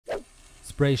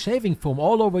Spray shaving foam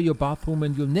all over your bathroom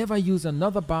and you'll never use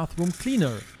another bathroom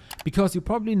cleaner. Because you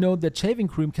probably know that shaving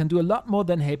cream can do a lot more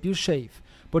than help you shave.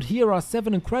 But here are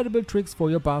 7 incredible tricks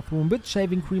for your bathroom with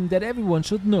shaving cream that everyone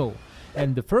should know.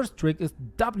 And the first trick is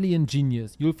doubly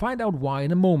ingenious. You'll find out why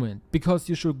in a moment. Because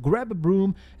you should grab a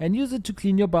broom and use it to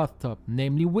clean your bathtub,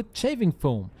 namely with shaving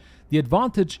foam. The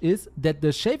advantage is that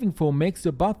the shaving foam makes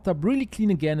your bathtub really clean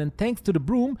again, and thanks to the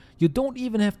broom, you don't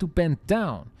even have to bend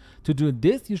down. To do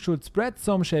this, you should spread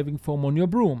some shaving foam on your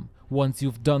broom. Once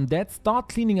you've done that, start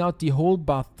cleaning out the whole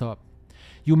bathtub.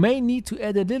 You may need to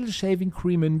add a little shaving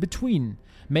cream in between.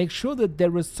 Make sure that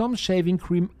there is some shaving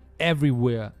cream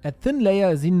everywhere. A thin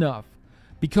layer is enough.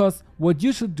 Because what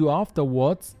you should do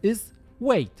afterwards is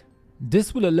wait.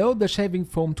 This will allow the shaving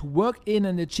foam to work in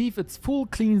and achieve its full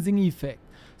cleansing effect.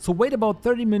 So wait about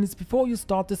 30 minutes before you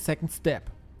start the second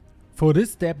step. For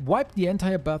this step, wipe the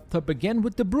entire bathtub again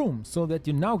with the broom so that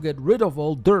you now get rid of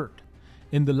all dirt.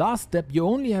 In the last step, you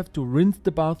only have to rinse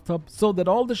the bathtub so that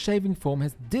all the shaving foam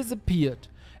has disappeared.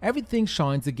 Everything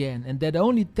shines again, and that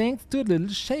only thanks to a little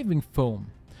shaving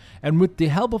foam. And with the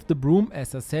help of the broom,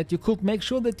 as I said, you could make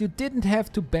sure that you didn't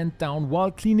have to bend down while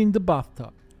cleaning the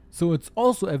bathtub. So it's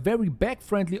also a very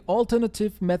back-friendly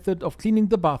alternative method of cleaning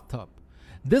the bathtub.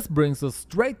 This brings us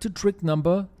straight to trick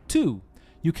number 2.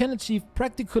 You can achieve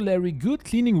practically good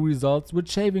cleaning results with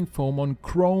shaving foam on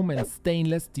chrome and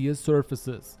stainless steel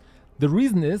surfaces. The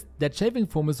reason is that shaving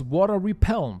foam is water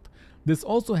repellent. This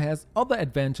also has other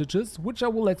advantages, which I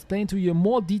will explain to you in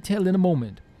more detail in a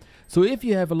moment. So if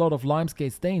you have a lot of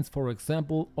limescale stains, for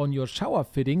example on your shower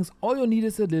fittings, all you need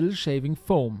is a little shaving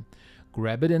foam.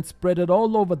 Grab it and spread it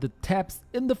all over the taps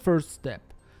in the first step.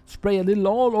 Spray a little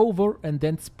all over and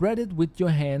then spread it with your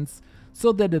hands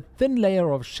so that a thin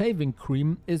layer of shaving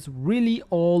cream is really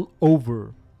all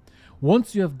over.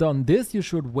 Once you have done this, you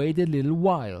should wait a little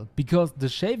while, because the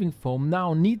shaving foam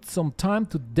now needs some time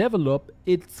to develop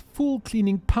its full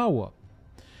cleaning power.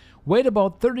 Wait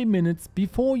about 30 minutes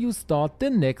before you start the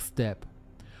next step.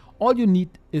 All you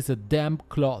need is a damp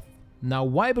cloth. Now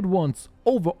wipe it once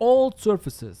over all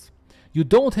surfaces. You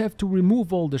don't have to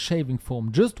remove all the shaving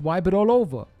foam, just wipe it all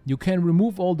over. You can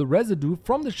remove all the residue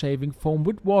from the shaving foam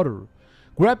with water.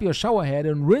 Grab your shower head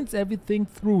and rinse everything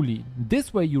thoroughly.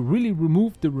 This way you really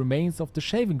remove the remains of the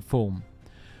shaving foam.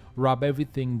 Rub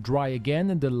everything dry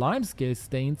again and the limescale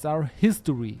stains are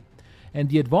history. And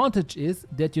the advantage is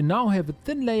that you now have a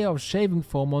thin layer of shaving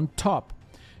foam on top.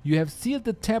 You have sealed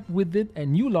the tap with it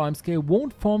and new limescale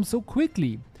won't form so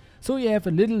quickly. So you have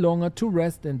a little longer to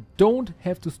rest and don't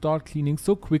have to start cleaning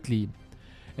so quickly.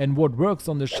 And what works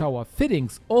on the shower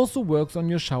fittings also works on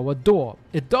your shower door.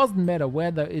 It doesn't matter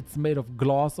whether it's made of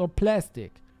glass or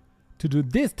plastic. To do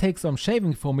this, take some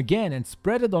shaving foam again and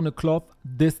spread it on a cloth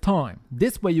this time.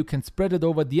 This way you can spread it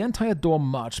over the entire door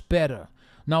much better.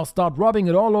 Now start rubbing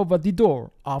it all over the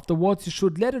door. Afterwards you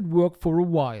should let it work for a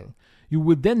while. You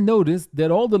will then notice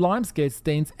that all the limescale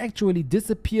stains actually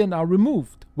disappear and are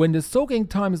removed. When the soaking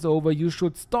time is over, you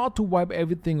should start to wipe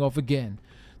everything off again.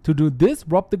 To do this,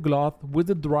 rub the cloth with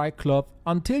a dry cloth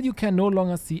until you can no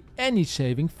longer see any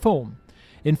shaving foam.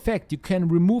 In fact, you can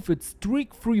remove it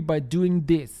streak-free by doing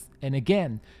this. And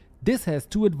again, this has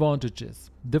 2 advantages.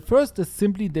 The first is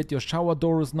simply that your shower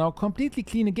door is now completely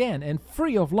clean again and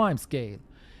free of limescale.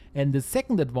 And the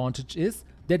second advantage is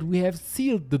that we have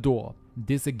sealed the door.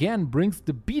 This again brings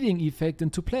the beading effect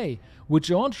into play, which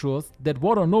ensures that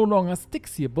water no longer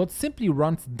sticks here but simply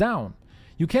runs down.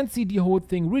 You can see the whole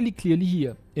thing really clearly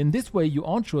here. In this way you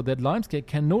ensure that limescale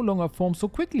can no longer form so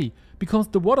quickly, because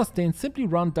the water stains simply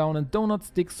run down and do not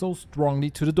stick so strongly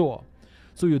to the door.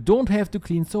 So you don't have to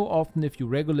clean so often if you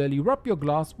regularly rub your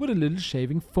glass with a little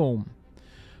shaving foam.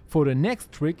 For the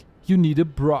next trick, you need a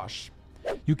brush.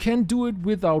 You can do it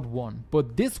without one,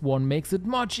 but this one makes it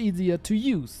much easier to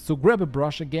use. So grab a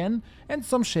brush again and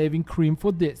some shaving cream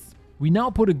for this. We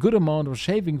now put a good amount of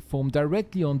shaving foam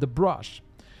directly on the brush.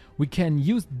 We can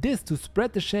use this to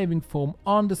spread the shaving foam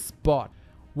on the spot.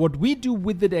 What we do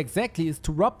with it exactly is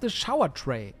to rub the shower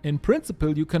tray. In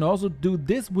principle you can also do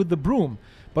this with the broom,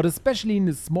 but especially in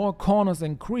the small corners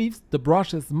and creeps the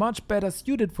brush is much better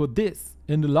suited for this.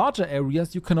 In the larger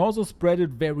areas you can also spread it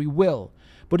very well.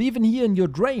 But even here in your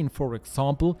drain, for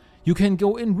example, you can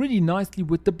go in really nicely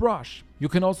with the brush. You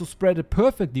can also spread it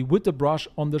perfectly with the brush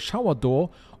on the shower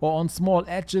door or on small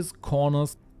edges,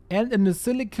 corners and in the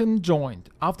silicone joint.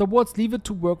 Afterwards leave it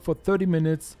to work for 30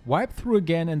 minutes, wipe through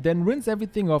again and then rinse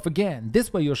everything off again.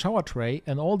 This way your shower tray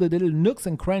and all the little nooks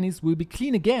and crannies will be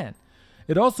clean again.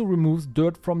 It also removes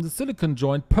dirt from the silicone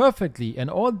joint perfectly, and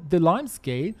all the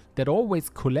limescale that always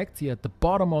collects here at the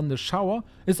bottom on the shower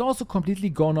is also completely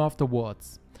gone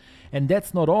afterwards. And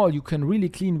that's not all you can really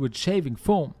clean with shaving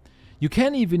foam. You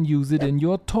can even use it in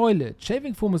your toilet.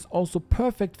 Shaving foam is also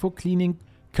perfect for cleaning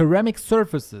ceramic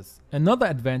surfaces. Another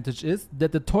advantage is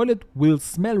that the toilet will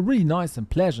smell really nice and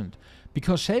pleasant,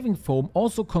 because shaving foam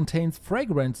also contains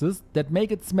fragrances that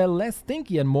make it smell less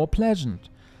stinky and more pleasant.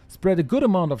 Spread a good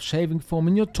amount of shaving foam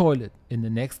in your toilet. In the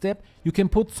next step, you can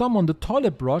put some on the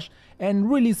toilet brush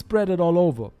and really spread it all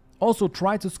over. Also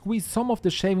try to squeeze some of the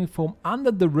shaving foam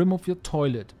under the rim of your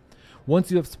toilet.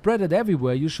 Once you have spread it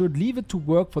everywhere, you should leave it to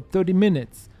work for 30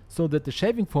 minutes so that the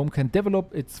shaving foam can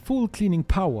develop its full cleaning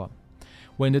power.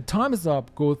 When the time is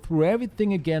up, go through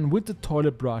everything again with the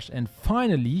toilet brush, and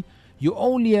finally, you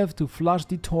only have to flush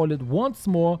the toilet once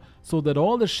more so that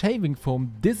all the shaving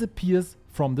foam disappears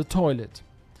from the toilet.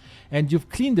 And you've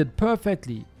cleaned it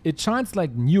perfectly. It shines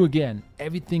like new again,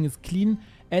 everything is clean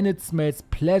and it smells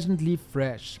pleasantly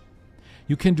fresh.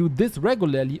 You can do this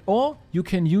regularly, or you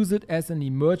can use it as an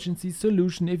emergency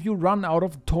solution if you run out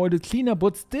of toilet cleaner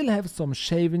but still have some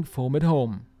shaving foam at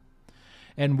home.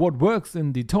 And what works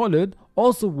in the toilet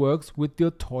also works with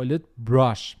your toilet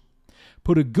brush.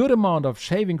 Put a good amount of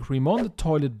shaving cream on the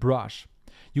toilet brush.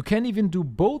 You can even do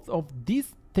both of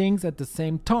these things at the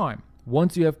same time.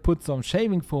 Once you have put some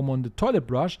shaving foam on the toilet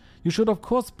brush, you should of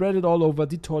course spread it all over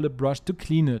the toilet brush to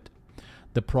clean it.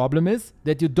 The problem is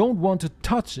that you don't want to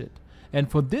touch it. And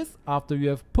for this, after you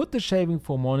have put the shaving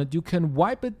foam on it, you can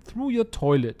wipe it through your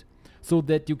toilet, so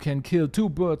that you can kill two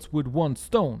birds with one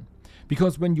stone.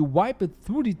 Because when you wipe it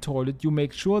through the toilet, you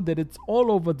make sure that it's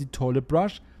all over the toilet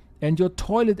brush and your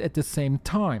toilet at the same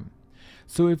time.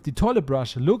 So if the toilet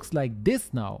brush looks like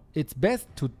this now, it's best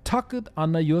to tuck it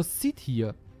under your seat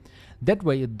here. That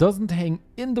way it doesn't hang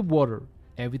in the water.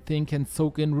 Everything can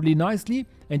soak in really nicely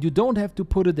and you don't have to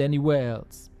put it anywhere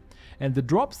else. And the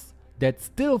drops that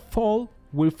still fall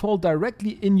will fall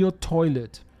directly in your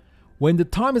toilet. When the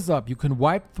time is up, you can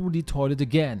wipe through the toilet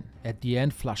again. At the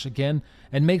end, flush again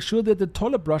and make sure that the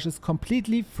toilet brush is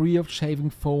completely free of shaving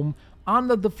foam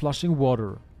under the flushing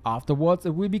water. Afterwards,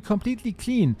 it will be completely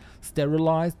clean,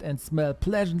 sterilized and smell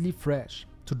pleasantly fresh.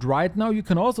 To dry it now, you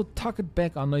can also tuck it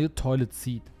back under your toilet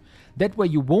seat. That way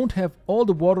you won't have all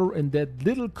the water in that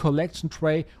little collection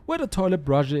tray where the toilet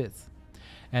brush is.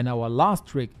 And our last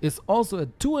trick is also a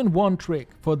 2-in-1 trick.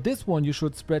 For this one, you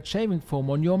should spread shaving foam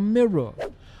on your mirror.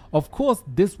 Of course,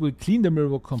 this will clean the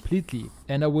mirror completely,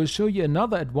 and I will show you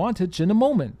another advantage in a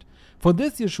moment. For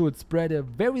this, you should spread a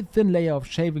very thin layer of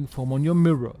shaving foam on your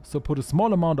mirror, so put a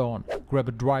small amount on, grab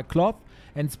a dry cloth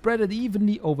and spread it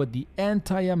evenly over the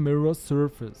entire mirror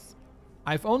surface.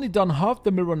 I've only done half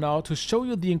the mirror now to show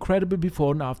you the incredible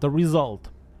before and after result.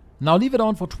 Now leave it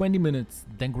on for 20 minutes,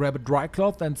 then grab a dry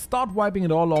cloth and start wiping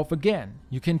it all off again.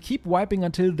 You can keep wiping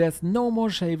until there's no more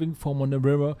shaving foam on the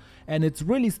mirror and it's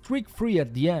really streak free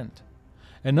at the end.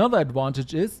 Another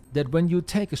advantage is that when you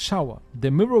take a shower,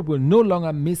 the mirror will no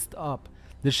longer mist up.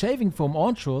 The shaving foam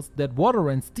ensures that water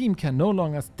and steam can no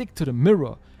longer stick to the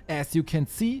mirror. As you can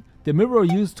see, the mirror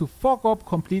used to fog up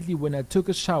completely when I took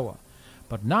a shower.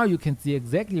 But now you can see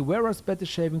exactly where I spread the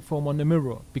shaving foam on the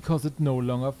mirror, because it no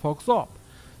longer fogs up.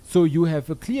 So you have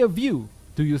a clear view.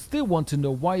 Do you still want to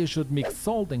know why you should mix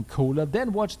salt and cola?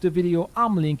 Then watch the video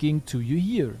I'm linking to you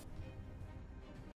here.